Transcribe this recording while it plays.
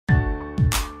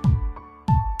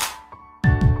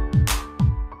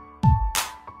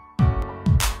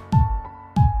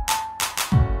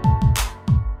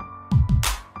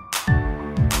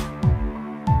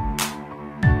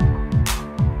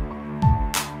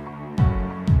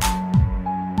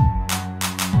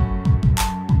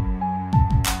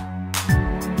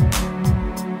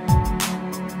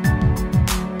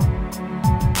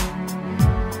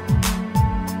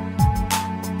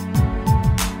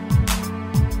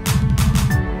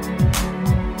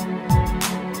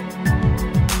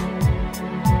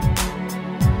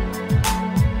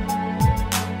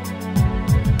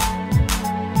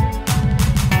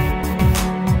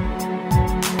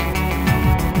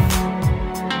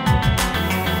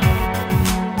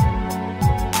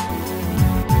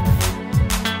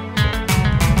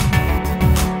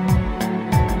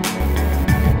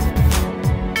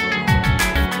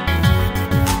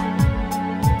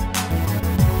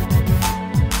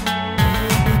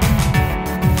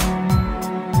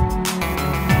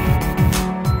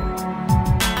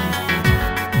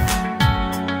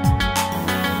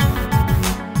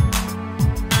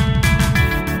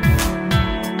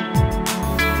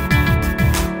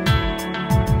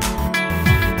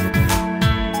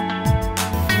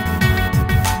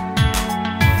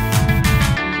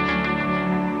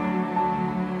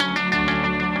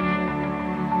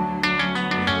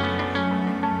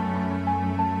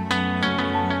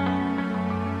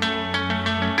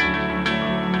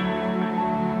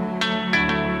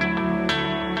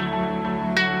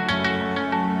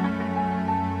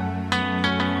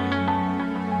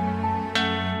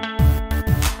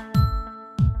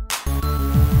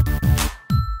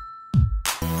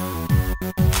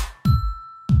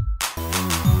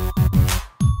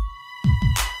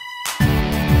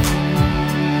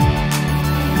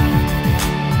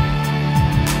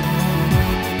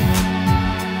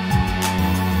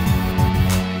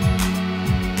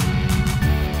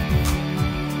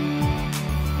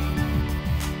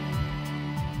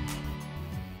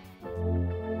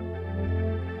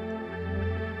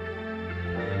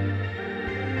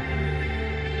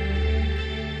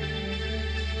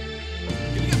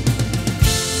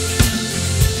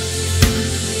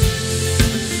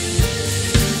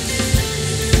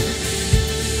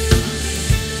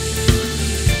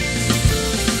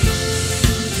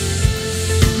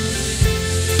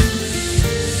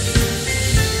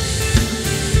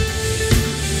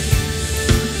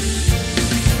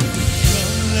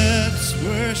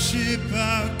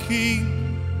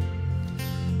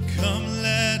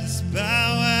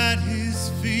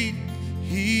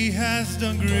has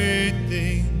done great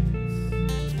things.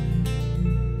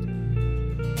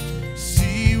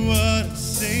 See what a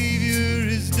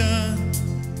Savior has done,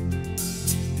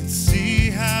 and see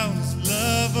how his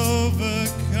love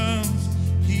overcomes.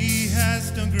 He has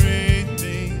done great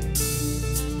things.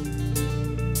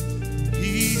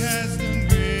 He has done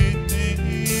great things.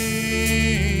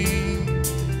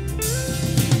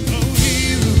 Oh,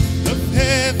 hero of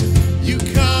heaven, you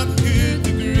conquered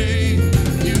the grave.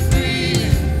 You free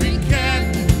every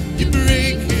captive. You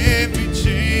break every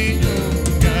chain. Oh,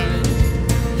 God,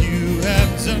 you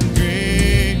have done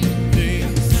great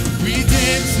things. We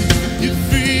dance in your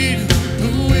freedom,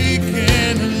 awake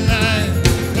and alive.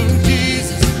 Oh,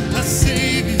 Jesus, our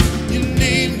Savior, your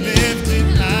name lifted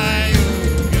high. Oh,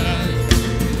 God,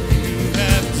 you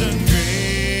have done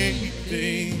great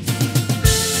things.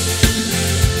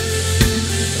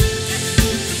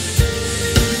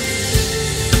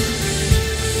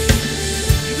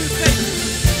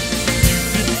 You've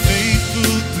been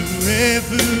faithful through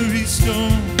every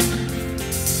storm,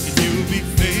 and you'll be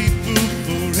faithful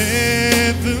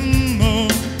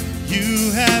forevermore. You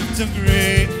have done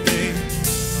great things,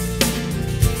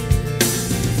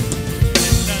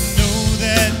 and I know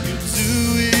that you'll do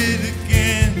it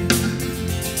again.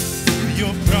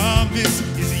 Your promise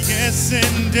is yes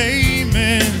and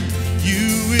amen. You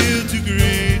will do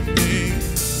great things.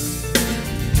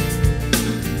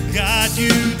 God, you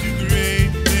do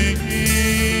great things.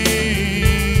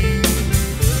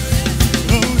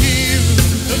 Oh, hero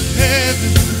of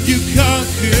heaven, you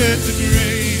conquered the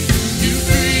grave. You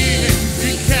free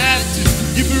every captive.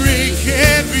 You break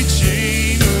every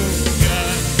chain. Oh,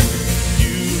 God,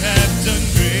 you have done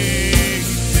great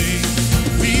things.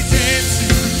 We dance in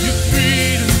your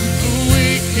freedom,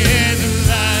 awake and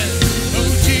alive. Oh,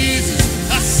 Jesus,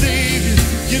 our Savior,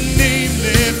 your name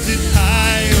lifted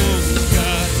high. Oh,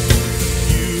 God,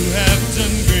 you have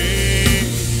done great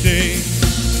things.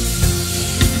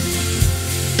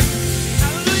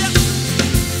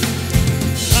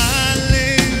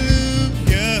 Hallelujah,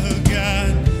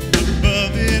 God,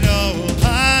 above it all.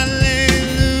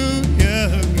 Hallelujah,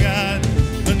 God,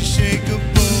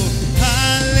 unshakable.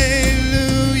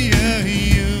 Hallelujah,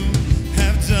 you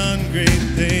have done great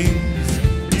things.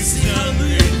 You've done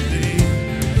great things.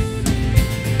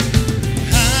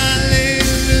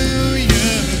 Hallelujah,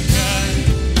 God,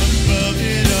 above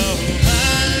it all.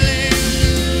 Hallelujah,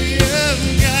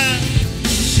 God,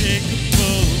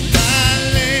 unshakable.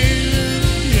 Hallelujah,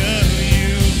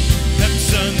 you have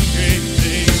done great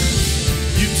things.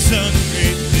 You've done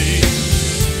great things.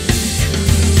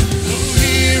 Oh,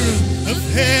 hero of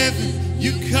heaven,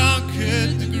 you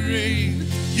conquered the grave.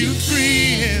 You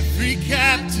free every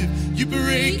captive. You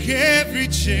break every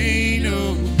chain.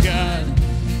 Oh, God,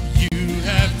 you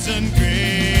have done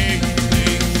great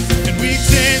things. And we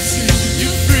dance in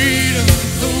your freedom,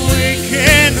 awake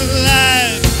and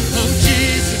alive. Oh,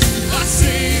 Jesus, our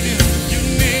Savior, your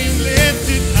name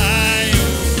lifted high.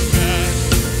 Oh, God,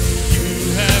 you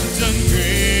have done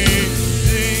great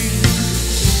things.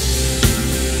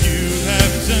 You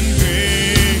have done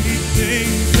great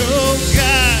things. Oh,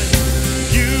 God,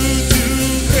 you do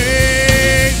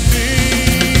great things.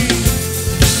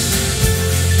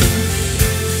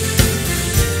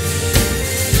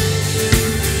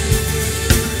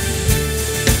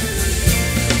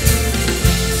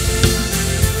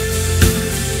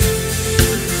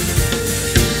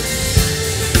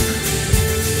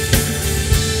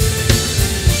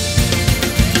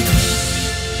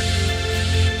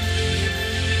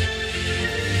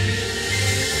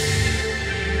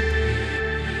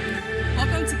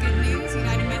 Welcome to Good News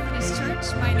United Methodist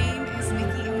Church. My name is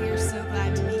Nikki, and we are so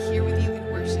glad to be here with you in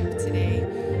worship today.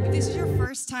 If this is your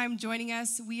first time joining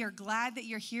us, we are glad that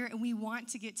you're here, and we want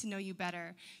to get to know you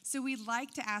better. So we'd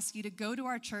like to ask you to go to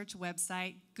our church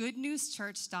website,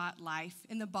 goodnewschurch.life.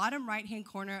 In the bottom right-hand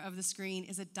corner of the screen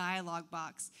is a dialogue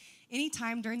box.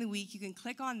 Anytime during the week, you can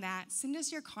click on that, send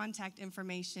us your contact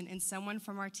information, and someone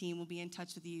from our team will be in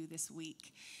touch with you this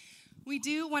week. We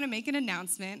do want to make an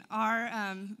announcement.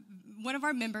 One of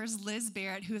our members, Liz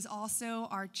Barrett, who is also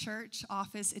our church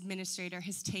office administrator,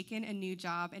 has taken a new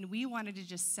job, and we wanted to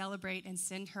just celebrate and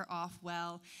send her off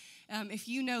well. If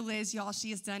you know Liz, y'all,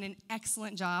 she has done an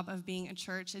excellent job of being a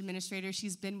church administrator.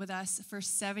 She's been with us for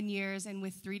 7 years and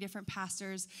with 3 different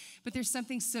pastors. But there's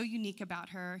something so unique about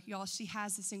her. Y'all, she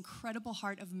has this incredible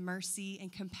heart of mercy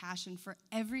and compassion for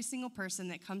every single person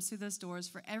that comes through those doors,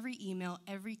 for every email,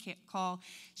 every call.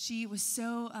 She was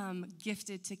so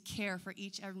gifted to care for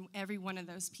each and every one of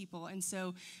those people. And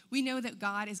so we know that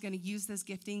God is going to use those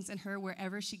giftings in her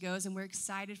wherever she goes, and we're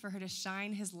excited for her to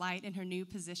shine his light in her new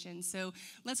position. So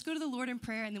let's go to the Lord in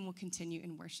prayer, and then we'll continue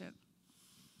in worship.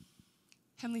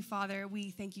 Heavenly Father, we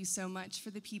thank you so much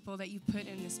for the people that you put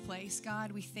in this place.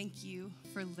 God, we thank you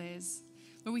for Liz.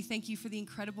 Lord, we thank you for the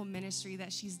incredible ministry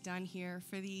that she's done here,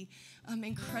 for the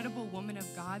incredible woman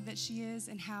of God that she is,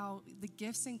 and how the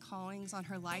gifts and callings on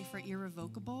her life are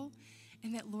irrevocable,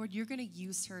 and that, Lord, you're going to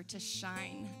use her to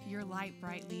shine your light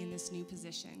brightly in this new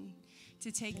position,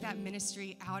 to take that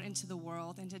ministry out into the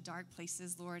world, into dark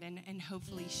places, Lord, and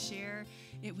hopefully share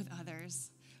it with others.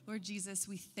 Lord Jesus,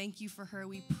 we thank you for her.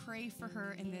 We pray for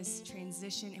her in this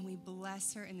transition, and we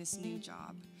bless her in this new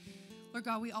job. Lord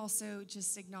God, we also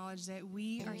just acknowledge that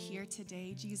we are here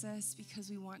today, Jesus,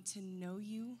 because we want to know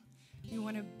you. We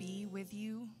want to be with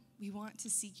you. We want to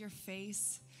seek your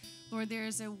face. Lord, there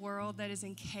is a world that is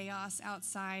in chaos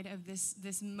outside of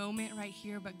this moment right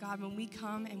here. But God, when we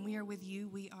come and we are with you,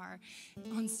 we are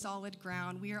on solid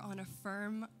ground. We are on a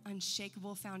firm,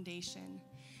 unshakable foundation.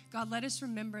 God, let us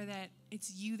remember that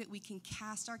it's you that we can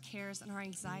cast our cares and our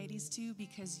anxieties to,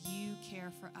 because you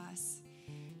care for us.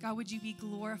 God, would you be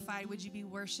glorified? Would you be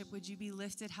worshiped? Would you be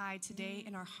lifted high today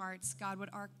in our hearts? God, would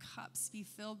our cups be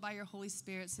filled by your Holy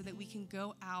Spirit so that we can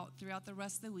go out throughout the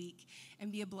rest of the week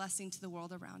and be a blessing to the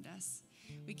world around us.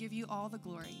 We give you all the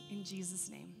glory. In Jesus'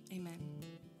 name, amen.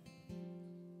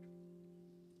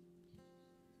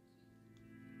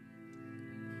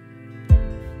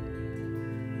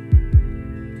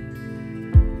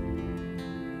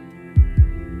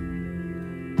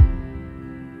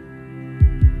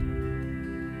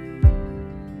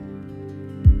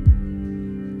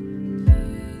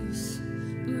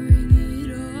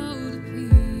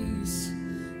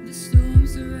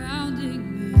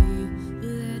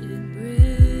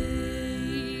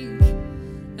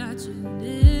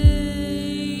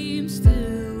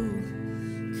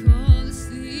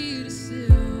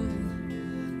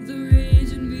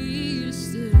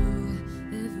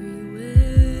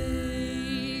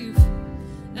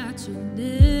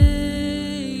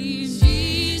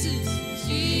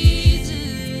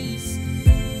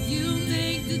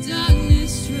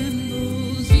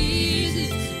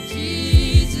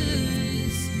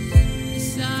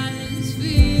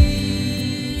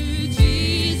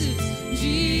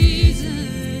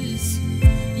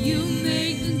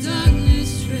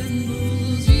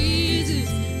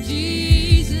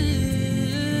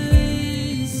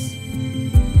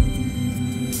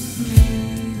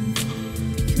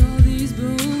 These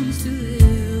bones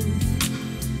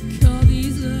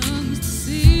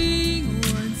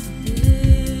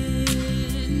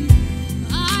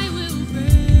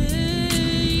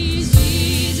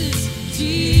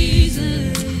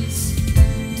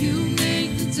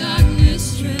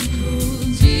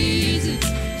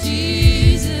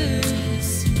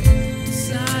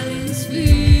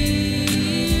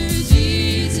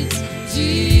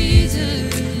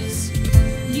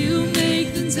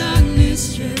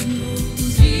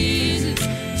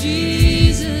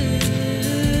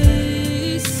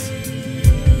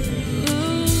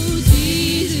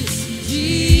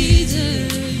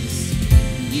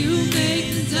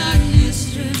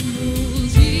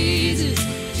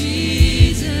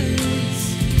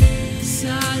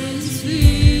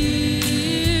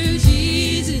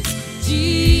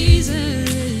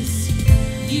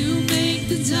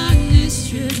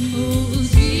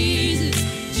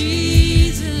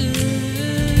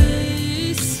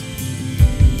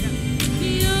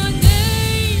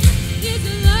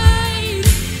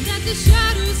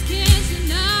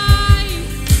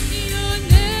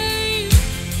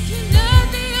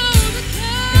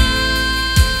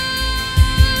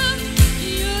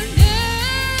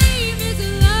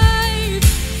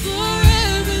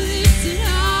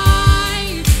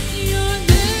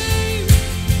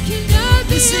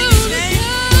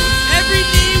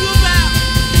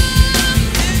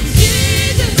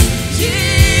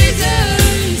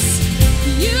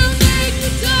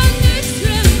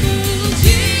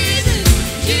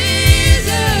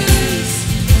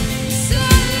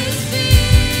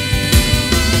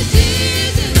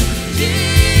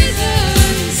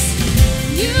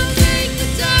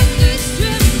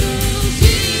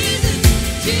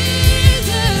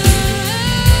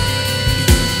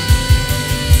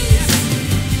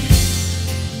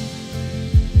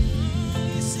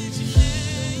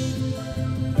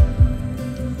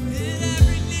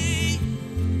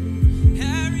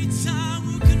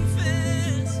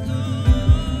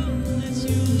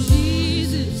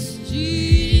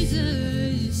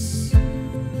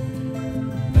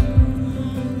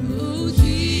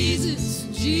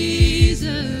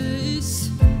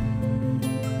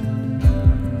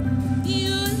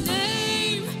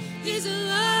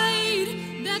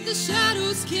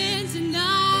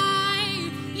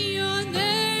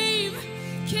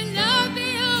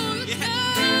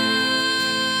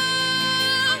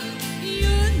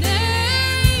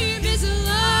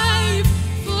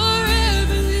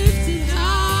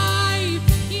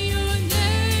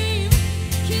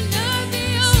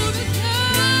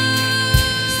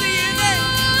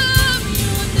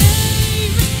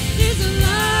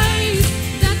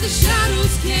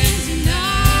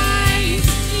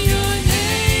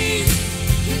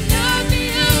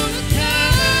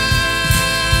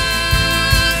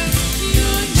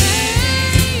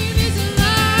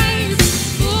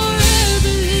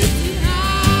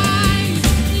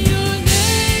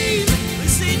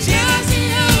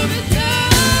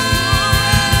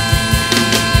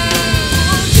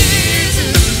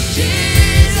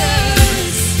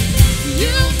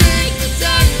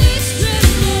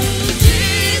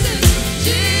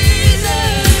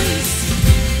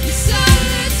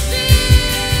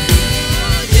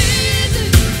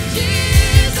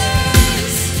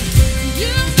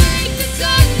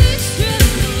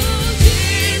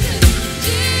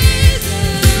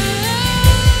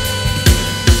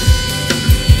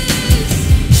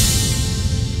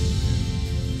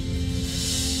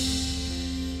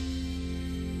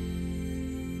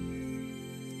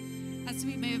As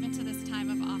we move into this time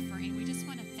of offering, we just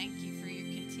want to thank you for your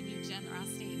continued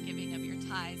generosity and giving of your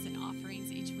tithes and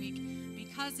offerings each week.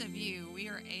 Because of you, we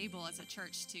are able as a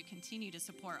church to continue to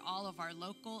support all of our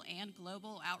local and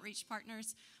global outreach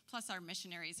partners, plus our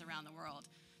missionaries around the world.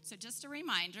 So just a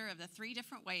reminder of the 3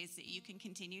 different ways that you can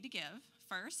continue to give.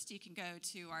 First, you can go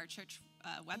to our church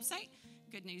website,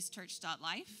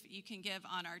 goodnewschurch.life. You can give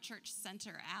on our Church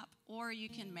Center app, or you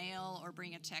can mail or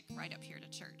bring a check right up here to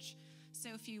church. So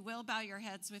if you will bow your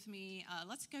heads with me,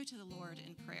 let's go to the Lord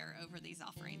in prayer over these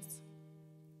offerings.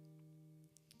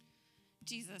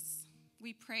 Jesus,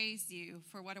 we praise you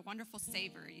for what a wonderful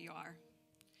Savior you are.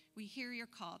 We hear your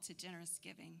call to generous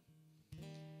giving.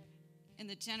 In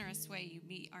the generous way you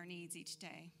meet our needs each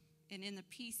day, and in the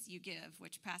peace you give,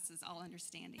 which passes all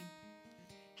understanding.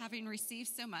 Having received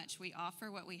so much, we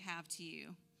offer what we have to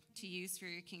you to use for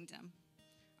your kingdom,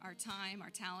 our time, our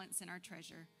talents, and our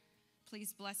treasure.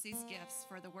 Please bless these gifts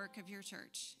for the work of your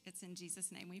church. It's in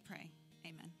Jesus' name we pray.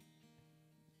 Amen.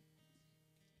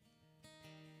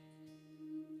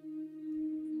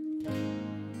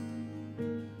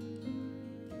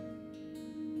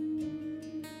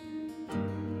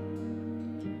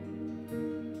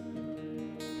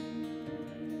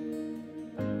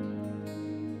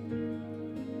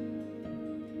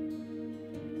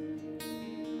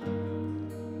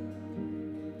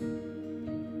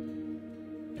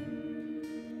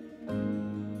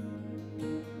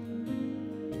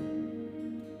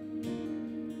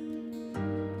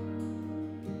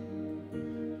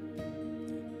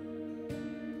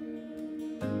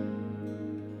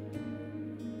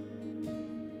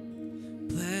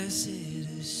 Blessed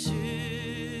assurance,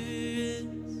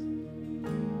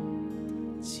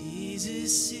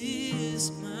 Jesus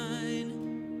is mine.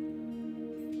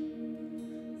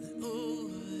 Oh,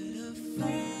 what a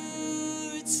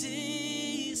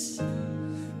foretaste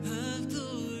of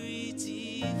glory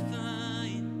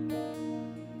divine,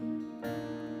 the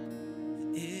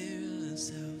heir of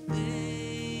salvation,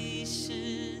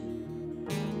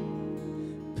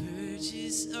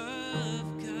 purchase of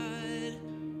God,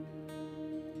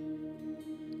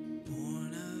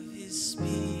 born of his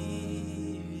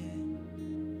Spirit,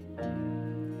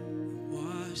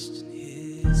 washed in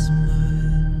his blood.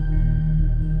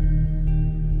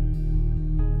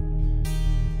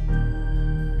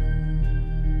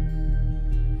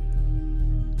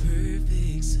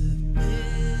 Perfect submission,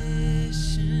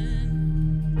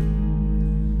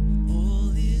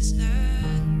 all is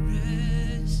at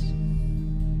rest.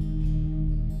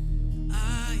 I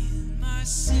and my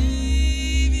Savior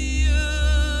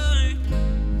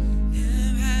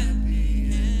am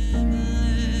happy and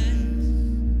blessed,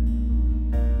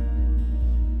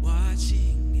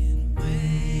 watching and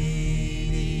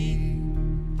waiting,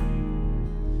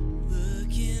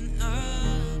 looking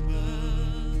above,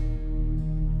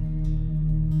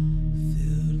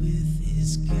 filled with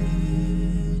his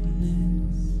goodness,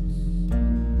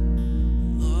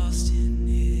 lost in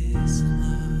his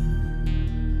love.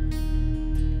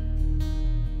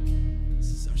 This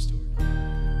is our story.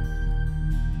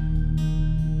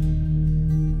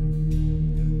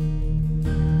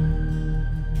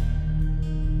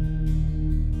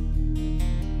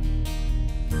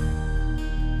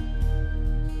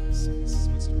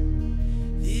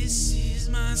 This is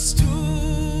my story.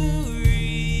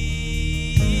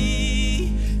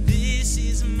 This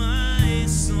is my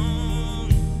song,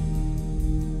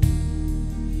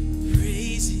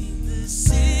 praising the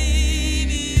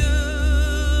Savior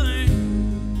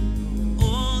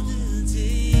all the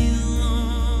day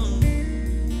long.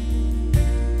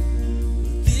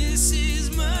 This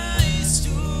is my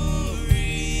story.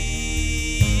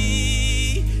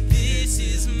 This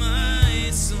is my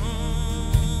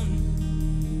song,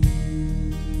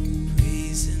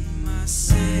 praising my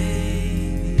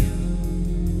Savior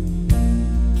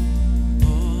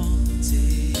all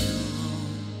day long.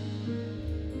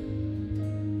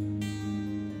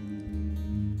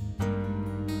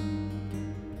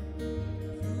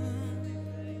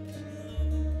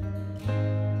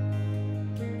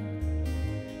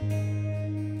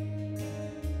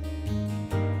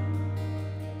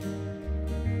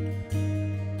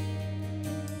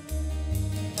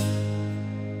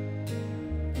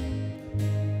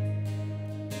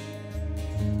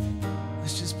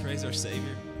 Let's just praise our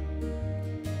Savior.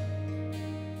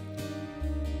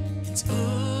 It's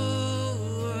oh,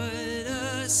 what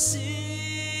a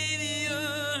Savior,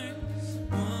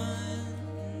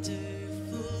 wonderful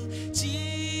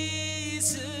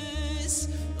Jesus.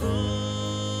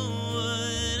 Oh,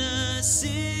 what a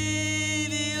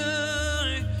Savior,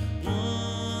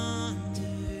 wonderful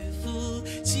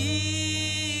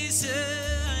Jesus.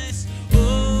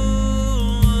 Oh,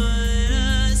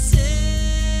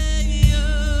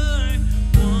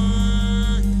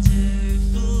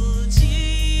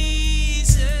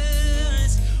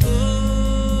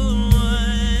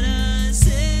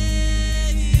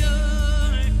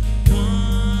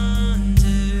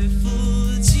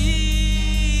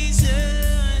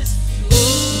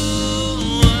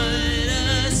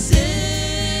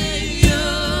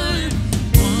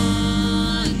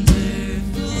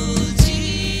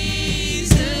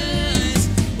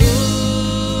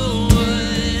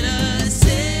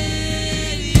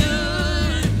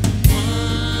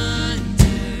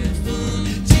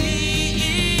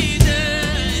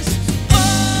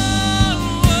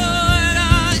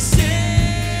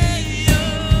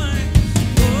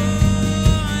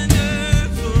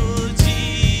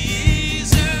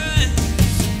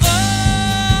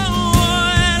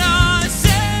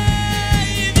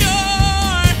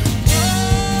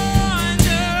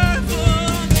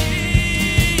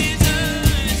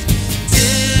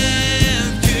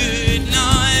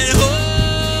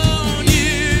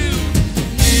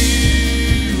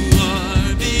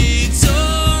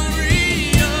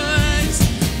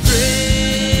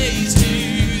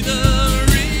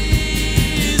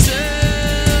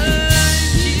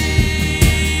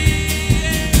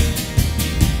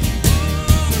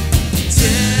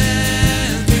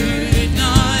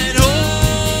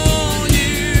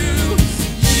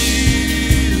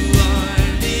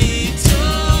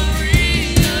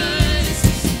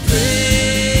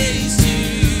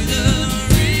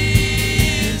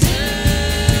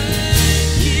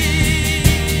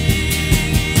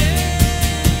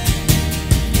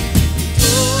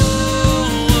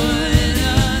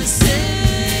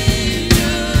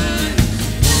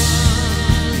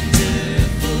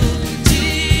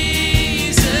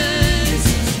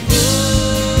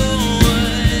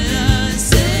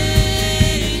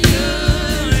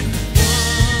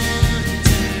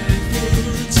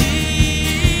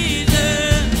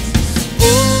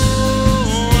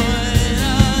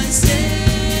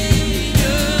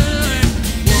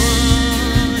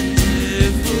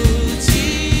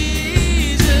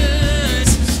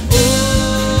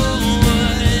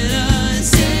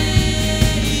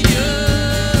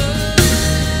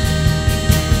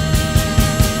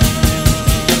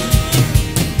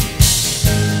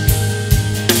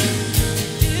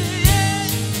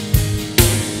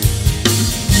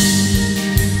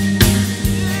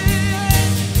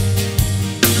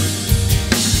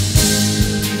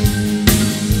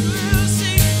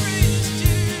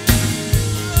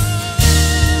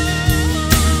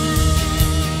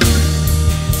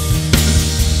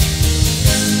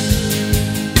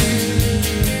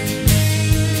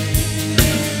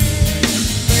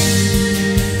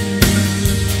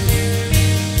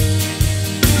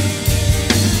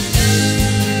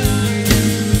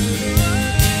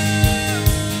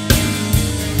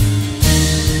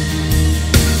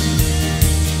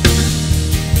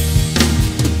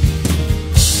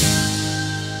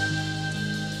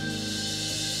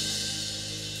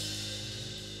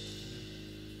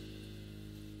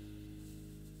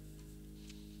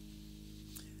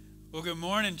 Well, good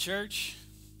morning, church.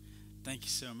 Thank you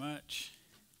so much.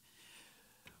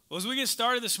 Well, as we get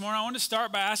started this morning, I want to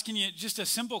start by asking you just a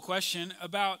simple question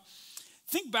about,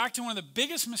 think back to one of the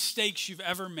biggest mistakes you've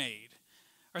ever made.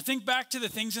 Or think back to the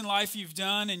things in life you've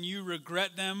done and you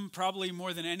regret them probably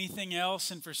more than anything else.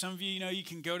 And for some of you, you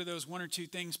can go to those one or two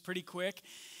things pretty quick.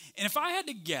 And if I had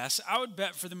to guess, I would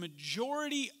bet for the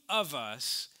majority of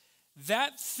us,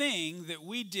 that thing that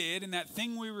we did and that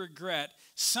thing we regret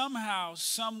somehow,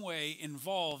 some way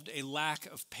involved a lack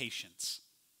of patience.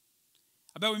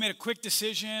 I bet we made a quick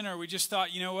decision, or we just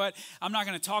thought, you know what, I'm not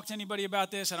going to talk to anybody about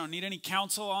this. I don't need any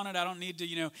counsel on it. I don't need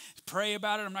to, pray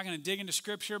about it. I'm not going to dig into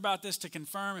scripture about this to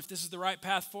confirm if this is the right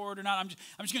path forward or not. I'm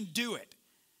just going to do it.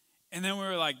 And then we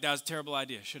were like, that was a terrible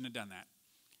idea. Shouldn't have done that.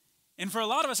 And for a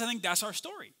lot of us, I think that's our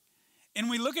story. And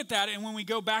we look at that, and when we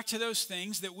go back to those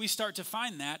things, that we start to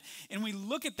find that, and we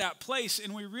look at that place,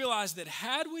 and we realize that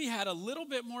had we had a little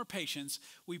bit more patience,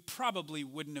 we probably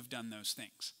wouldn't have done those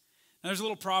things. Now, there's a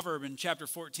little proverb in chapter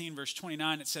 14, verse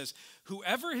 29. It says,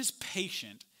 "Whoever is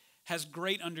patient has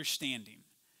great understanding,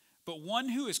 but one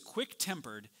who is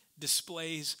quick-tempered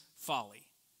displays folly."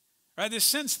 Right? This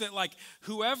sense that,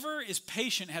 whoever is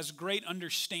patient has great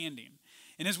understanding.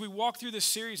 And as we walk through this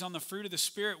series on the fruit of the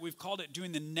Spirit, we've called it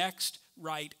doing the next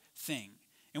right thing.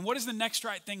 And what is the next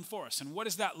right thing for us? And what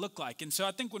does that look like? And so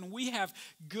I think when we have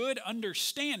good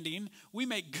understanding, we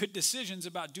make good decisions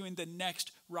about doing the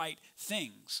next right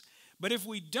things. But if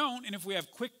we don't, and if we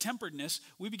have quick-temperedness,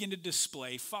 we begin to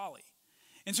display folly.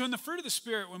 And so in the fruit of the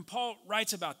Spirit, when Paul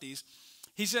writes about these,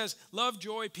 he says love,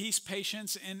 joy, peace,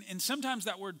 patience, and sometimes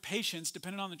that word patience,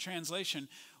 depending on the translation,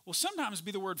 will sometimes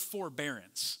be the word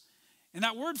forbearance. And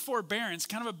that word forbearance,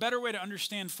 kind of a better way to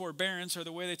understand forbearance, or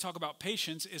the way they talk about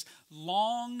patience, is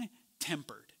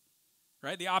long-tempered,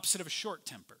 right? The opposite of a short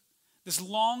temper. This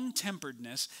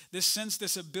long-temperedness, this sense,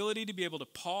 this ability to be able to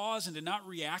pause and to not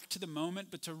react to the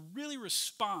moment, but to really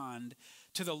respond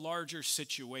to the larger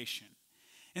situation.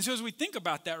 And so as we think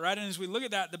about that, right, and as we look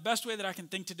at that, the best way that I can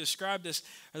think to describe this,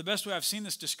 or the best way I've seen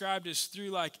this described, is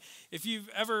through, if you've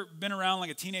ever been around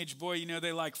a teenage boy,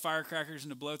 they like firecrackers and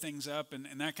to blow things up and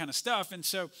that kind of stuff. And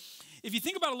so if you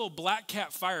think about a little black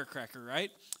cat firecracker,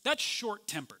 right, that's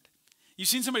short-tempered. You've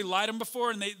seen somebody light them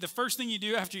before, and the first thing you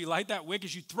do after you light that wick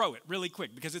is you throw it really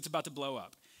quick because it's about to blow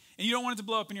up. And you don't want it to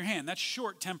blow up in your hand. That's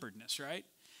short-temperedness, right?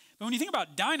 But when you think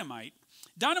about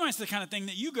dynamite's the kind of thing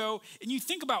that you go and you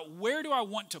think about, where do I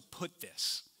want to put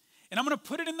this? And I'm going to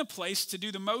put it in the place to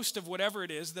do the most of whatever it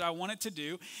is that I want it to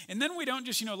do. And then we don't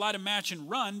just, light a match and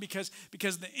run because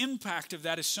the impact of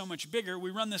that is so much bigger. We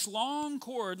run this long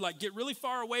cord, get really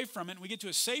far away from it, and we get to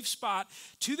a safe spot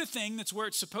to the thing that's where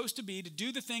it's supposed to be, to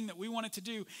do the thing that we want it to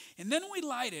do. And then we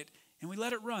light it and we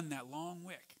let it run that long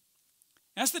wick.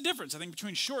 That's the difference, I think,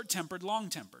 between short-tempered,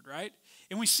 long-tempered, right?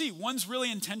 And we see one's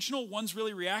really intentional, one's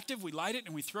really reactive. We light it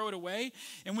and we throw it away.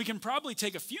 And we can probably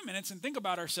take a few minutes and think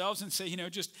about ourselves and say,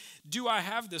 just, do I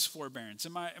have this forbearance?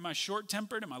 Am I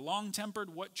short-tempered? Am I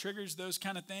long-tempered? What triggers those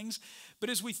kind of things? But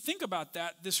as we think about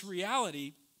that, this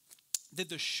reality that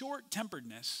the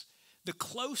short-temperedness, the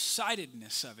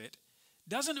close-sightedness of it,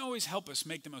 doesn't always help us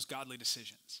make the most godly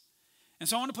decisions. And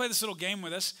so I want to play this little game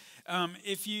with us.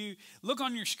 If you look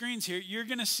on your screens here, you're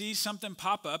going to see something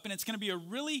pop up, and it's going to be a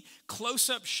really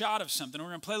close-up shot of something. We're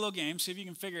going to play a little game, see if you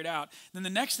can figure it out. Then the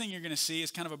next thing you're going to see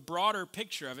is kind of a broader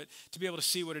picture of it to be able to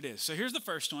see what it is. So here's the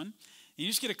first one. You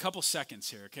just get a couple seconds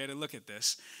here, okay, to look at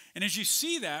this. And as you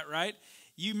see that, right,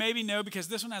 you maybe know, because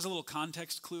this one has a little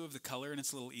context clue of the color, and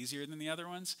it's a little easier than the other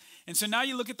ones. And so now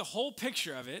you look at the whole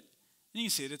picture of it, and you can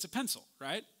see that it's a pencil,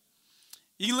 right?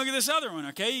 You can look at this other one,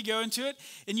 okay? You go into it,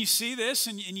 and you see this,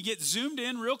 and you get zoomed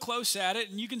in real close at it,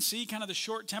 and you can see kind of the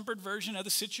short-tempered version of the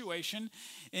situation,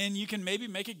 and you can maybe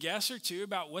make a guess or two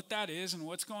about what that is and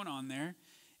what's going on there.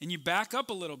 And you back up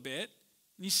a little bit,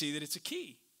 and you see that it's a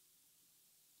key.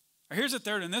 Or here's a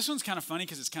third, and this one's kind of funny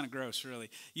because it's kind of gross, really.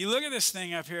 You look at this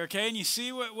thing up here, okay, and you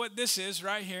see what this is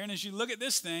right here, and as you look at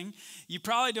this thing, you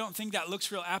probably don't think that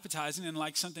looks real appetizing and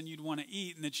like something you'd want to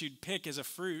eat and that you'd pick as a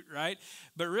fruit, right?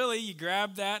 But really, you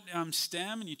grab that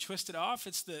stem and you twist it off.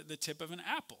 It's the tip of an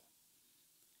apple.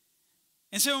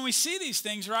 And so when we see these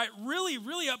things, right, really,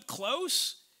 really up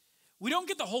close, we don't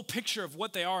get the whole picture of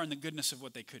what they are and the goodness of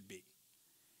what they could be.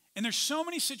 And there's so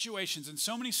many situations and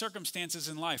so many circumstances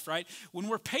in life, right? When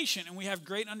we're patient and we have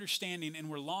great understanding and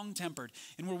we're long-tempered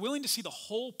and we're willing to see the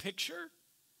whole picture,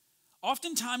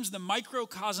 oftentimes the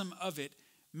microcosm of it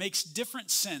makes different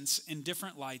sense in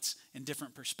different lights and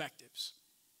different perspectives.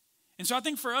 And so I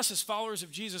think for us as followers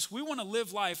of Jesus, we want to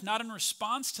live life not in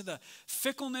response to the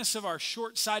fickleness of our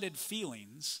short-sighted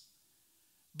feelings,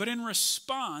 but in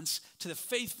response to the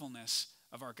faithfulness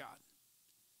of our God.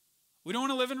 We don't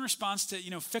want to live in response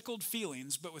to, fickle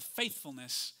feelings, but with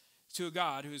faithfulness to a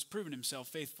God who has proven himself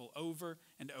faithful over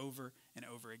and over and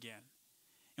over again.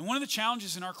 And one of the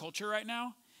challenges in our culture right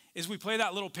now is we play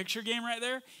that little picture game right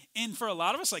there. And for a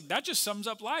lot of us, that just sums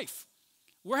up life.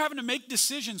 We're having to make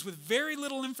decisions with very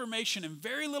little information and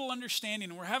very little understanding.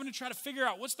 And we're having to try to figure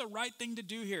out what's the right thing to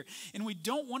do here. And we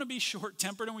don't want to be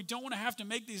short-tempered and we don't want to have to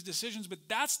make these decisions. But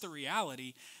that's the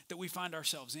reality that we find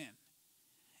ourselves in.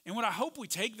 And what I hope we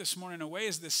take this morning away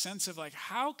is this sense of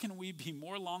how can we be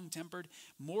more long-tempered,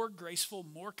 more graceful,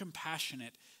 more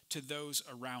compassionate to those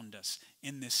around us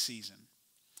in this season.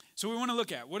 So we want to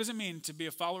look at what does it mean to be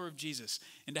a follower of Jesus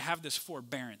and to have this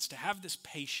forbearance, to have this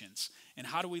patience, and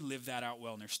how do we live that out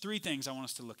well? And there's 3 things I want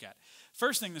us to look at.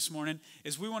 First thing this morning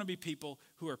is we want to be people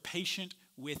who are patient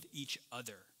with each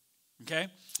other. Okay?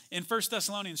 In 1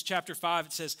 Thessalonians chapter 5,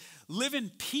 it says, live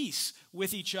in peace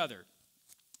with each other.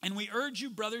 And we urge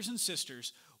you, brothers and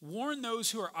sisters, warn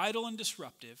those who are idle and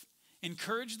disruptive,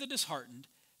 encourage the disheartened,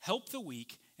 help the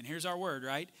weak, and here's our word,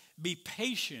 right? Be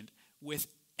patient with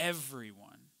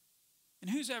everyone. And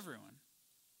who's everyone?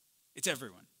 It's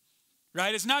everyone,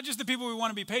 right? It's not just the people we want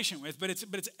to be patient with, but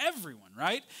it's everyone,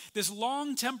 right? This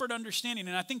long-tempered understanding.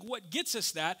 And I think what gets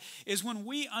us that is when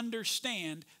we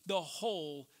understand the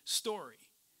whole story.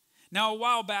 Now, a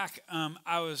while back,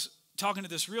 I was talking to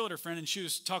this realtor friend, and she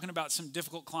was talking about some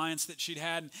difficult clients that she'd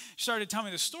had. And she started telling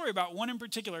me this story about one in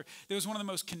particular that was one of the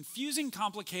most confusing,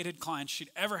 complicated clients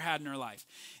she'd ever had in her life.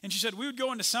 And she said, we would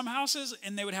go into some houses,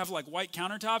 and they would have white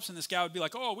countertops, and this guy would be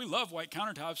like, oh, we love white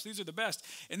countertops. These are the best.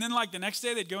 And then the next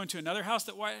day, they'd go into another house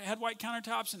that had white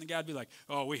countertops, and the guy would be like,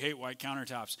 oh, we hate white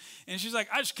countertops. And she's like,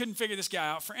 I just couldn't figure this guy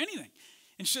out for anything.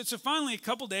 And she said, so finally, a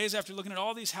couple days after looking at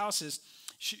all these houses,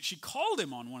 she called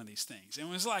him on one of these things and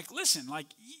was like, listen,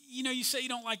 you say you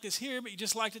don't like this here, but you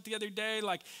just liked it the other day.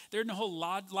 There's a whole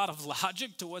lot of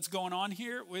logic to what's going on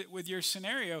here with your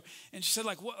scenario. And she said,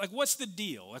 what's the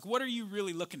deal? What are you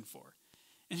really looking for?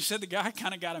 And she said the guy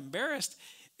kind of got embarrassed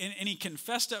and he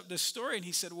confessed up this story. And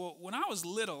he said, well, when I was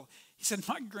little, he said,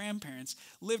 my grandparents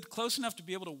lived close enough to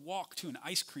be able to walk to an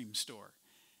ice cream store.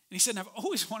 And he said, and I've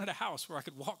always wanted a house where I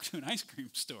could walk to an ice cream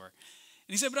store.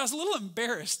 And he said, but I was a little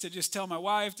embarrassed to just tell my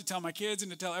wife, to tell my kids, and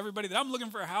to tell everybody that I'm looking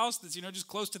for a house that's, just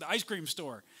close to the ice cream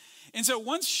store. And so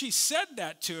once she said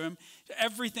that to him,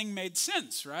 everything made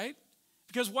sense, right?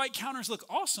 Because white counters look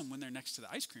awesome when they're next to the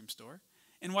ice cream store,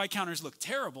 and white counters look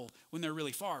terrible when they're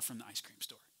really far from the ice cream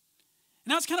store.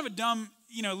 And that's kind of a dumb,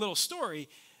 little story.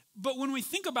 But when we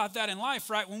think about that in life,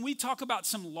 right, when we talk about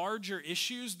some larger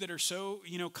issues that are so,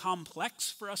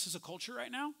 complex for us as a culture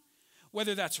right now,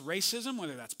 whether that's racism,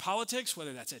 whether that's politics,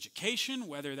 whether that's education,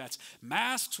 whether that's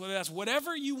masks, whether that's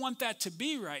whatever you want that to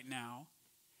be right now,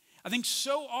 I think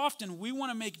so often we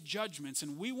want to make judgments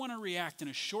and we want to react in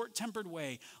a short-tempered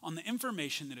way on the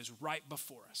information that is right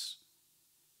before us.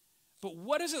 But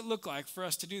what does it look like for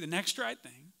us to do the next right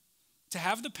thing, to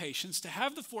have the patience, to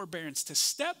have the forbearance, to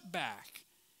step back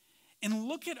and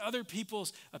look at other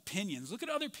people's opinions, look at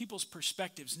other people's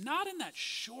perspectives, not in that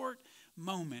short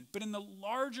moment, but in the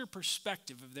larger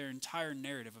perspective of their entire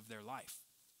narrative of their life.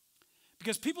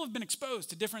 Because people have been exposed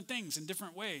to different things in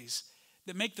different ways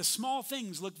that make the small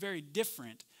things look very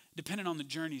different depending on the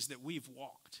journeys that we've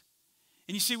walked.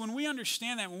 And you see, when we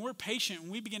understand that, when we're patient,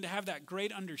 when we begin to have that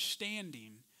great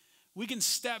understanding, we can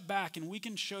step back and we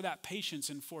can show that patience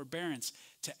and forbearance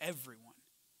to everyone.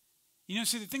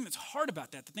 See, the thing that's hard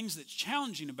about that, the things that's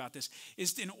challenging about this,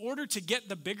 is in order to get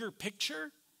the bigger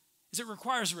picture, is it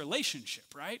requires a relationship,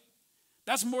 right?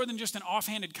 That's more than just an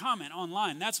offhanded comment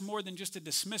online. That's more than just a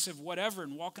dismissive whatever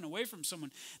and walking away from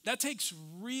someone. That takes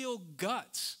real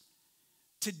guts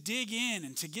to dig in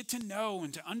and to get to know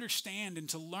and to understand and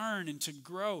to learn and to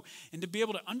grow and to be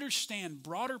able to understand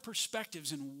broader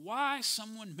perspectives and why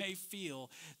someone may feel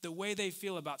the way they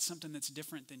feel about something that's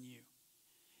different than you.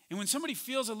 And when somebody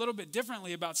feels a little bit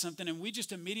differently about something and we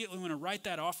just immediately want to write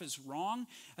that off as wrong,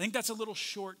 I think that's a little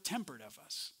short-tempered of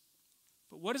us.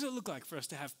 But what does it look like for us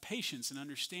to have patience and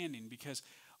understanding? Because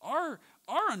our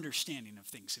understanding of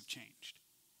things have changed.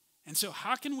 And so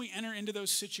how can we enter into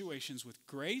those situations with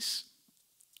grace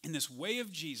in this way of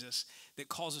Jesus that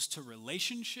calls us to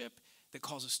relationship, that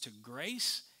calls us to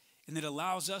grace, and that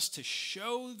allows us to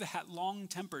show that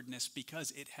long-temperedness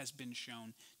because it has been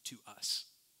shown to us?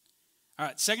 All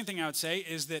right, second thing I would say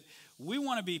is that we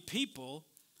want to be people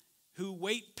who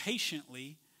wait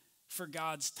patiently for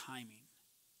God's timing.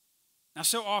 Now,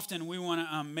 so often we want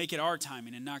to make it our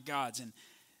timing and not God's. And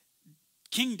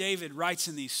King David writes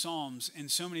in these Psalms in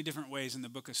so many different ways in the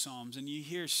book of Psalms. And you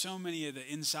hear so many of the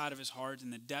inside of his heart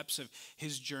and the depths of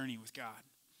his journey with God.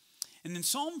 And then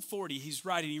Psalm 40,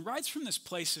 he writes from this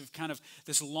place of kind of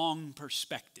this long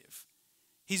perspective.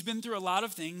 He's been through a lot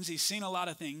of things. He's seen a lot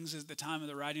of things at the time of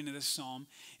the writing of this psalm.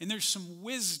 And there's some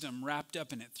wisdom wrapped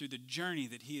up in it through the journey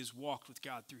that he has walked with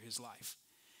God through his life.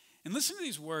 And listen to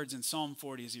these words in Psalm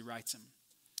 40 as he writes them.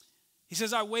 He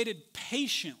says, I waited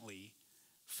patiently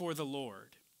for the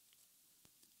Lord.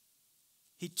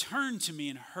 He turned to me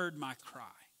and heard my cry.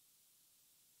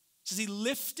 It says, he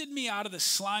lifted me out of the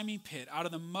slimy pit, out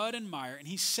of the mud and mire, and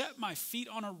he set my feet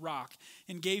on a rock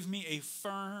and gave me a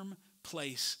firm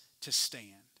place to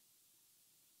stand.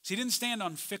 So he didn't stand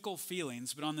on fickle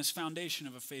feelings, but on this foundation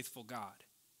of a faithful God.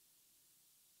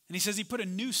 And he says, he put a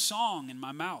new song in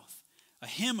my mouth, a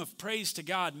hymn of praise to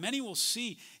God. Many will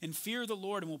see and fear the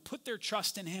Lord and will put their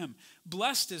trust in him.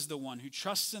 Blessed is the one who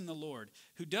trusts in the Lord,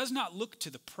 who does not look to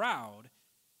the proud,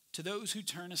 to those who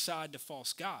turn aside to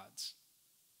false gods.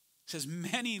 It says,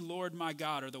 many, Lord my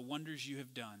God, are the wonders you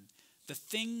have done, the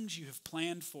things you have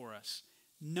planned for us.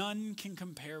 None can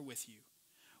compare with you.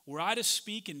 Were I to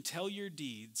speak and tell your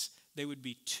deeds, they would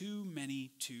be too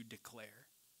many to declare.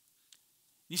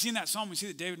 You see in that psalm, we see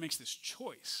that David makes this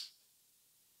choice.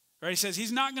 Right? He says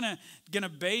he's not going to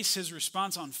base his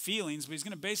response on feelings, but he's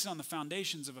going to base it on the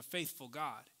foundations of a faithful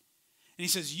God. And he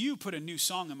says, you put a new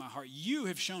song in my heart. You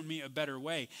have shown me a better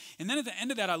way. And then at the end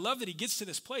of that, I love that he gets to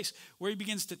this place where he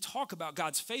begins to talk about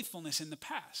God's faithfulness in the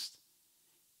past.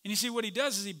 And you see what he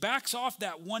does is he backs off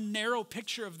that one narrow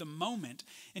picture of the moment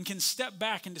and can step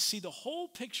back and to see the whole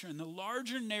picture and the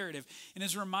larger narrative, and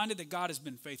is reminded that God has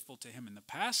been faithful to him in the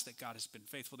past, that God has been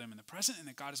faithful to him in the present, and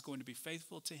that God is going to be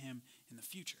faithful to him in the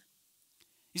future.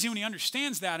 You see, when he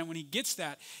understands that and when he gets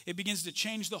that, it begins to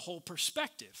change the whole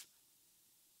perspective.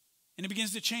 And it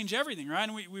begins to change everything, right?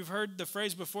 And we've heard the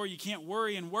phrase before, you can't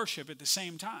worry and worship at the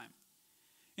same time.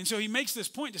 And so he makes this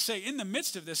point to say, in the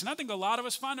midst of this, and I think a lot of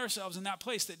us find ourselves in that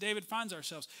place that David finds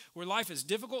ourselves, where life is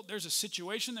difficult, there's a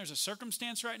situation, there's a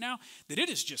circumstance right now, that it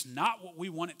is just not what we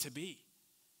want it to be.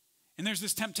 And there's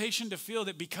this temptation to feel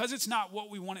that because it's not what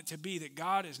we want it to be, that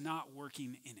God is not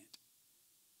working in it.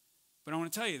 But I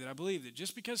want to tell you that I believe that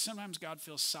just because sometimes God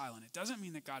feels silent, it doesn't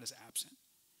mean that God is absent.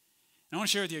 And I want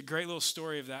to share with you a great little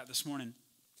story of that this morning.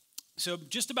 So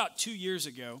just about 2 years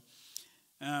ago,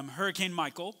 Hurricane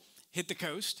Michael hit the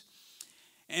coast,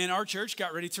 and our church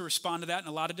got ready to respond to that in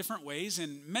a lot of different ways.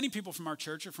 And many people from our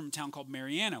church are from a town called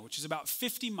Mariana, which is about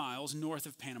 50 miles north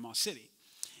of Panama City.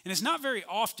 And it's not very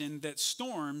often that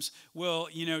storms will,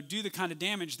 do the kind of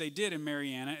damage they did in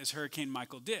Mariana as Hurricane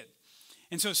Michael did.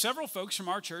 And so several folks from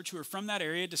our church who are from that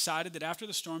area decided that after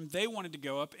the storm, they wanted to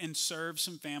go up and serve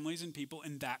some families and people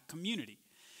in that community.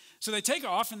 So they take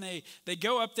off and they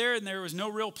go up there, and there was no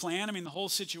real plan. I mean, the whole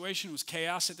situation was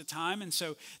chaos at the time. And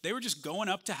so they were just going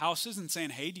up to houses and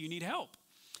saying, hey, do you need help?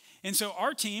 And so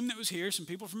our team that was here, some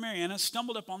people from Mariana,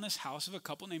 stumbled up on this house of a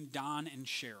couple named Don and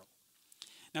Cheryl.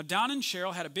 Now, Don and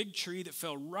Cheryl had a big tree that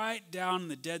fell right down in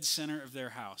the dead center of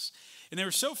their house. And they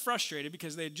were so frustrated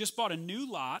because they had just bought a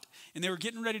new lot, and they were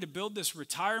getting ready to build this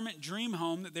retirement dream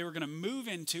home that they were going to move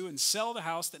into and sell the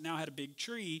house that now had a big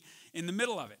tree in the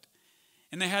middle of it.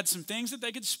 And they had some things that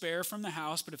they could spare from the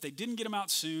house, but if they didn't get them out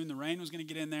soon, the rain was going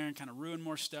to get in there and kind of ruin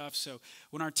more stuff. So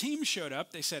when our team showed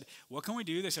up, they said, what can we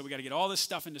do? They said, we got to get all this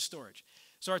stuff into storage.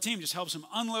 So our team just helps them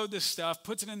unload this stuff,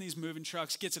 puts it in these moving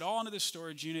trucks, gets it all into this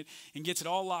storage unit, and gets it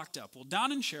all locked up. Well,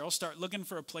 Don and Cheryl start looking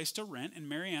for a place to rent in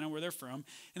Mariana, where they're from,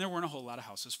 and there weren't a whole lot of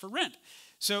houses for rent.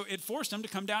 So it forced them to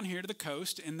come down here to the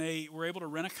coast, and they were able to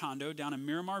rent a condo down in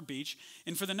Miramar Beach.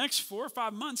 And for the next 4 or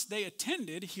 5 months, they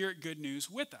attended here at Good News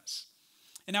with us.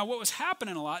 And now what was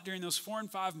happening a lot during those 4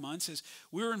 and 5 months is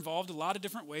we were involved a lot of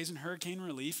different ways in hurricane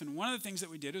relief. And one of the things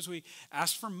that we did is we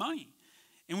asked for money.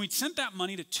 And we sent that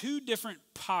money to 2 different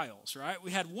piles, right?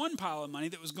 We had one pile of money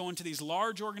that was going to these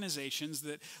large organizations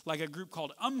that, like a group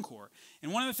called UMCOR.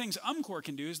 And one of the things UMCOR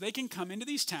can do is they can come into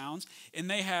these towns, and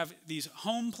they have these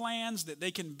home plans that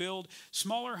they can build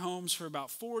smaller homes for about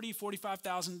 $40,000,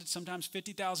 $45,000, sometimes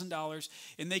 $50,000,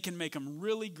 and they can make them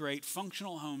really great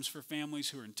functional homes for families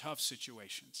who are in tough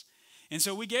situations. And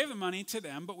so we gave the money to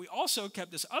them, but we also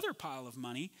kept this other pile of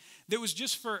money that was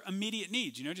just for immediate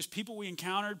needs, just people we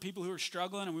encountered, people who were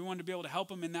struggling, and we wanted to be able to help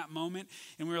them in that moment.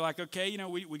 And we were like, okay,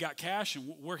 we got cash,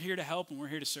 and we're here to help, and we're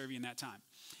here to serve you in that time.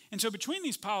 And so between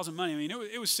these piles of money,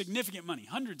 it was significant money,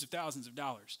 hundreds of thousands of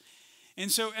dollars. And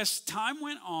so as time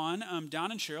went on,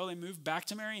 Don and Cheryl, they moved back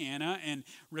to Mariana, and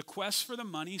requests for the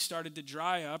money started to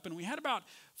dry up, and we had about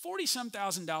 $40-some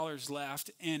thousand left,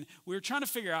 and we were trying to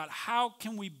figure out how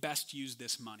can we best use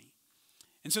this money.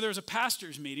 And so there was a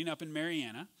pastor's meeting up in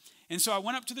Mariana, and so I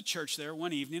went up to the church there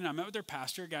one evening, and I met with their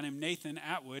pastor, a guy named Nathan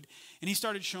Atwood, and he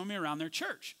started showing me around their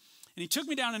church. And he took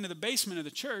me down into the basement of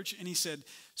the church, and he said,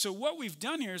 so what we've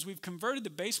done here is we've converted the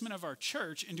basement of our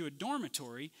church into a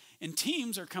dormitory, and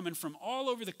teams are coming from all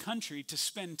over the country to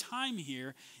spend time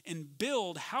here and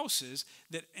build houses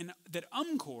that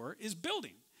UMCOR is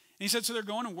building. And he said, so they're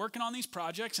going and working on these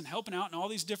projects and helping out in all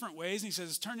these different ways. And he says,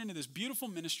 it's turned into this beautiful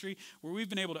ministry where we've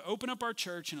been able to open up our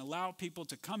church and allow people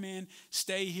to come in,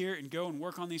 stay here, and go and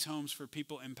work on these homes for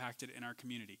people impacted in our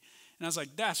community. And I was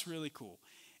like, that's really cool.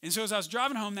 And so as I was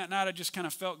driving home that night, I just kind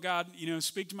of felt God,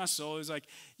 speak to my soul. He was like,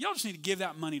 y'all just need to give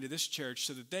that money to this church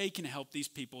so that they can help these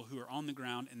people who are on the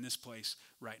ground in this place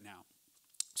right now.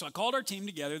 So I called our team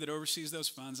together that oversees those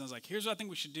funds. And I was like, here's what I think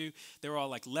we should do. They were all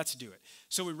like, let's do it.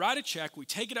 So we write a check. We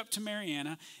take it up to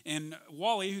Mariana. And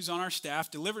Wally, who's on our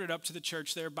staff, delivered it up to the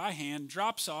church there by hand,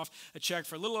 drops off a check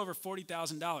for a little over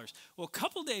 $40,000. Well, a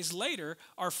couple days later,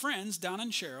 our friends, Don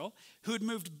and Cheryl, who had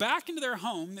moved back into their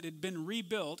home that had been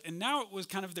rebuilt, and now it was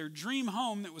kind of their dream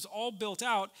home that was all built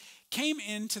out, came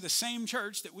into the same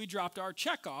church that we dropped our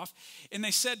check off. And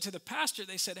they said to the pastor,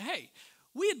 they said, hey,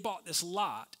 we had bought this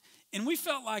lot. And we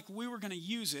felt like we were going to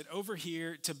use it over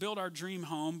here to build our dream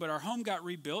home, but our home got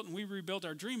rebuilt, and we rebuilt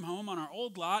our dream home on our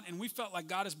old lot, and we felt like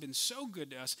God has been so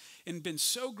good to us and been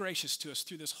so gracious to us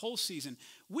through this whole season.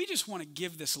 We just want to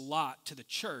give this lot to the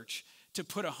church to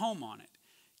put a home on it.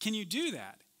 Can you do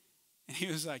that? And he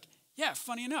was like, yeah,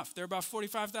 funny enough, they're about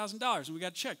 $45,000, and we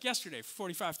got a check yesterday for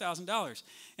 $45,000.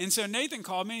 And so Nathan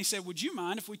called me and he said, would you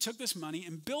mind if we took this money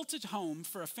and built a home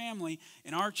for a family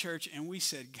in our church? And we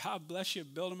said, God bless you,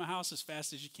 build them a house as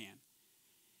fast as you can.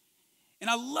 And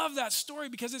I love that story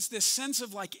because it's this sense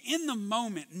of like in the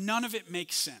moment, none of it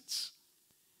makes sense.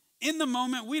 In the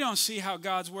moment, we don't see how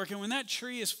God's working. When that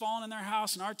tree is falling in their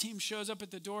house and our team shows up at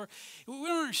the door, we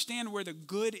don't understand where the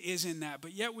good is in that.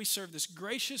 But yet we serve this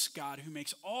gracious God who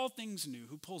makes all things new,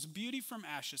 who pulls beauty from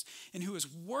ashes, and who is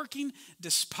working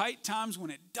despite times when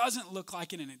it doesn't look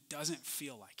like it and it doesn't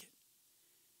feel like it.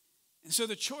 And so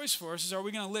the choice for us is, are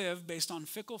we going to live based on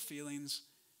fickle feelings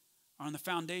or on the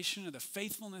foundation of the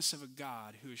faithfulness of a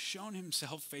God who has shown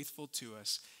himself faithful to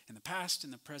us in the past,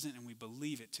 in the present, and we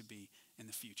believe it to be in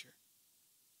the future?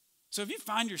 So if you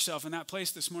find yourself in that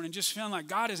place this morning just feeling like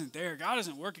God isn't there, God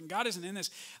isn't working, God isn't in this,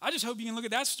 I just hope you can look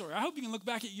at that story. I hope you can look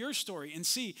back at your story and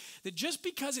see that just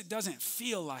because it doesn't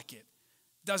feel like it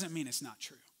doesn't mean it's not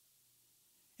true.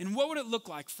 And what would it look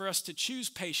like for us to choose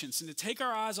patience and to take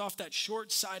our eyes off that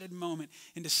short-sighted moment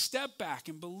and to step back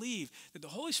and believe that the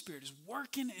Holy Spirit is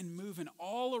working and moving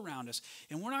all around us,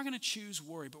 and we're not going to choose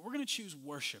worry, but we're going to choose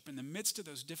worship in the midst of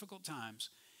those difficult times.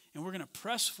 And we're going to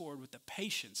press forward with the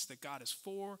patience that God is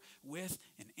for, with,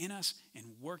 and in us, and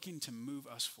working to move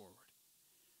us forward.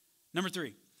 Number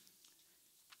 3,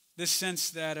 this sense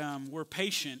that we're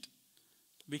patient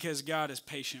because God is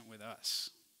patient with us.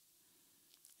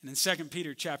 And in 2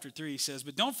 Peter chapter 3, he says,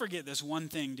 but don't forget this one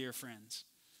thing, dear friends.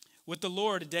 With the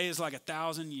Lord, a day is like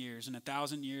 1,000 years, and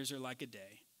 1,000 years are like a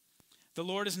day. The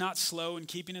Lord is not slow in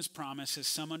keeping his promise, as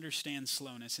some understand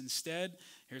slowness. Instead,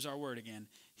 here's our word again,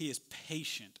 he is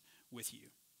patient with you,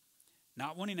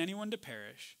 not wanting anyone to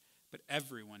perish, but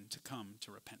everyone to come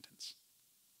to repentance.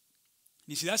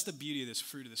 And you see, that's the beauty of this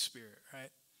fruit of the Spirit, right?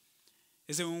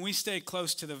 Is that when we stay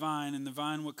close to the vine, and the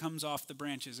vine, what comes off the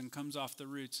branches and comes off the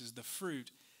roots is the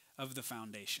fruit of the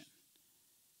foundation.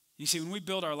 You see, when we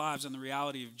build our lives on the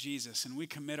reality of Jesus and we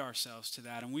commit ourselves to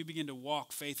that and we begin to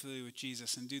walk faithfully with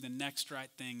Jesus and do the next right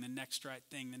thing, the next right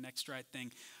thing, the next right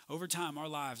thing, over time our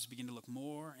lives begin to look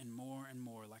more and more and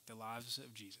more like the lives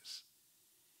of Jesus.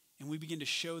 And we begin to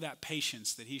show that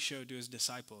patience that he showed to his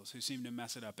disciples who seemed to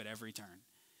mess it up at every turn.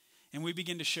 And we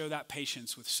begin to show that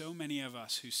patience with so many of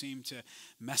us who seem to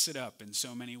mess it up in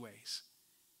so many ways.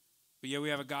 But yet we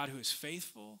have a God who is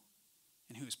faithful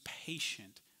and who is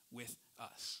patient with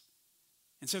us.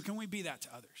 And so can we be that to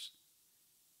others?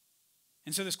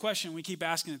 And so this question we keep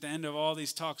asking at the end of all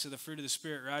these talks of the fruit of the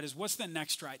Spirit, right, is what's the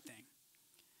next right thing?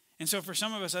 And so for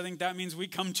some of us, I think that means we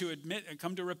come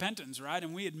to repentance, right?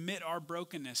 And we admit our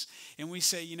brokenness. And we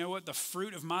say, you know what, the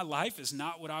fruit of my life is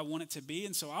not what I want it to be.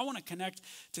 And so I want to connect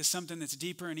to something that's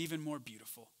deeper and even more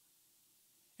beautiful.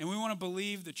 And we want to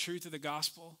believe the truth of the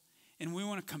gospel. And we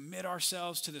want to commit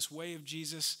ourselves to this way of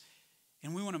Jesus.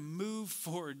 And we want to move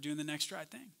forward doing the next right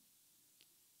thing.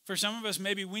 For some of us,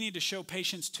 maybe we need to show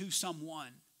patience to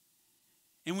someone.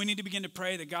 And we need to begin to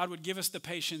pray that God would give us the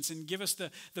patience and give us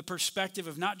the perspective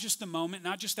of not just the moment,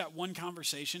 not just that one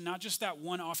conversation, not just that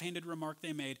one offhanded remark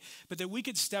they made, but that we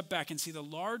could step back and see the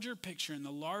larger picture and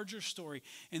the larger story,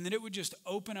 and that it would just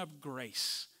open up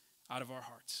grace out of our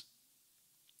hearts.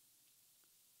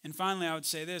 And finally, I would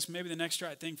say this, maybe the next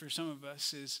right thing for some of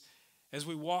us is as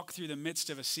we walk through the midst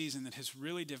of a season that is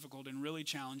really difficult and really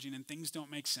challenging and things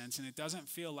don't make sense and it doesn't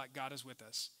feel like God is with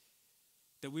us,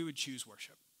 that we would choose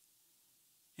worship.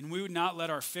 And we would not let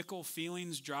our fickle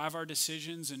feelings drive our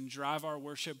decisions and drive our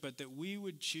worship, but that we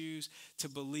would choose to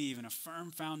believe in a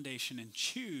firm foundation and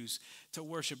choose to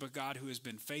worship a God who has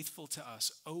been faithful to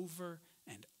us over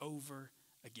and over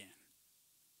again.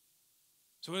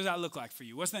 So what does that look like for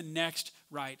you? What's the next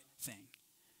right thing?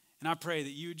 And I pray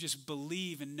that you would just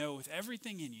believe and know with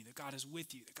everything in you that God is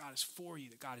with you, that God is for you,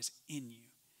 that God is in you.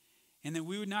 And that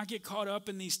we would not get caught up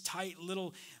in these tight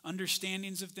little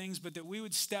understandings of things, but that we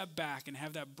would step back and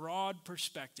have that broad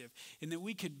perspective and that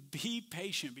we could be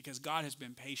patient because God has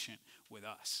been patient with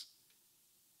us.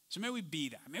 So may we be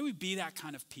that. May we be that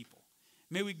kind of people.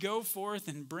 May we go forth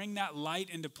and bring that light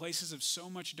into places of so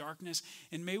much darkness.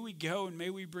 And may we go and may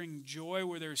we bring joy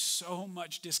where there's so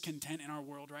much discontent in our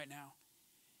world right now.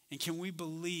 And can we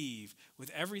believe with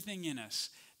everything in us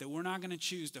that we're not going to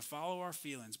choose to follow our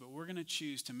feelings, but we're going to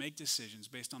choose to make decisions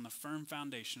based on the firm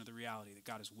foundation of the reality that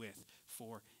God is with,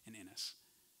 for, and in us.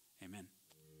 Amen.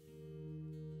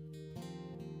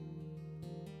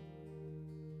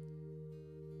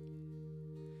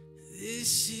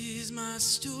 This is my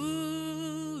story.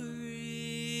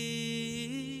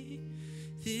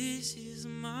 This is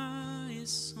my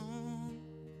song.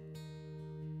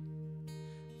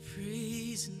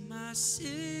 Praising my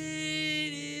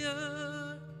Savior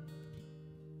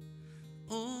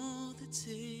all the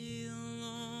day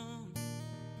long.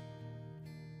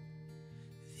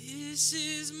 This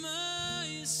is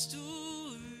my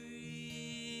story.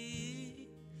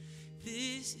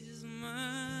 This is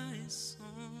my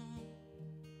song.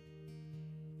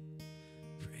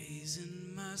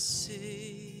 Praising my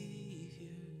Savior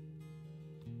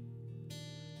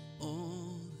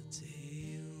all the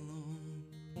day long.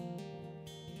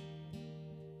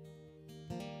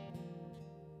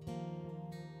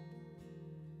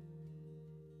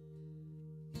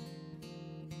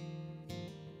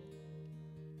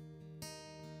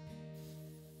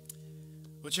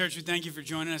 Well, church, we thank you for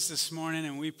joining us this morning,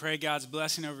 and we pray God's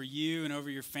blessing over you and over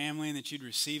your family and that you'd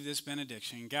receive this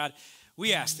benediction. God,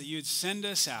 we ask that you would send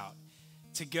us out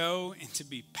to go and to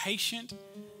be patient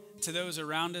to those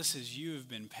around us as you have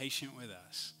been patient with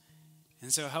us.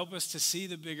 And so help us to see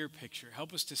the bigger picture.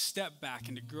 Help us to step back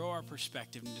and to grow our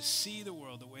perspective and to see the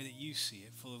world the way that you see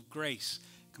it, full of grace,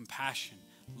 compassion,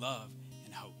 love,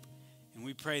 and hope. And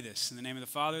we pray this in the name of the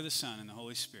Father, the Son, and the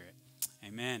Holy Spirit.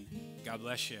 Amen. God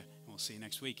bless you. We'll see you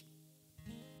next week.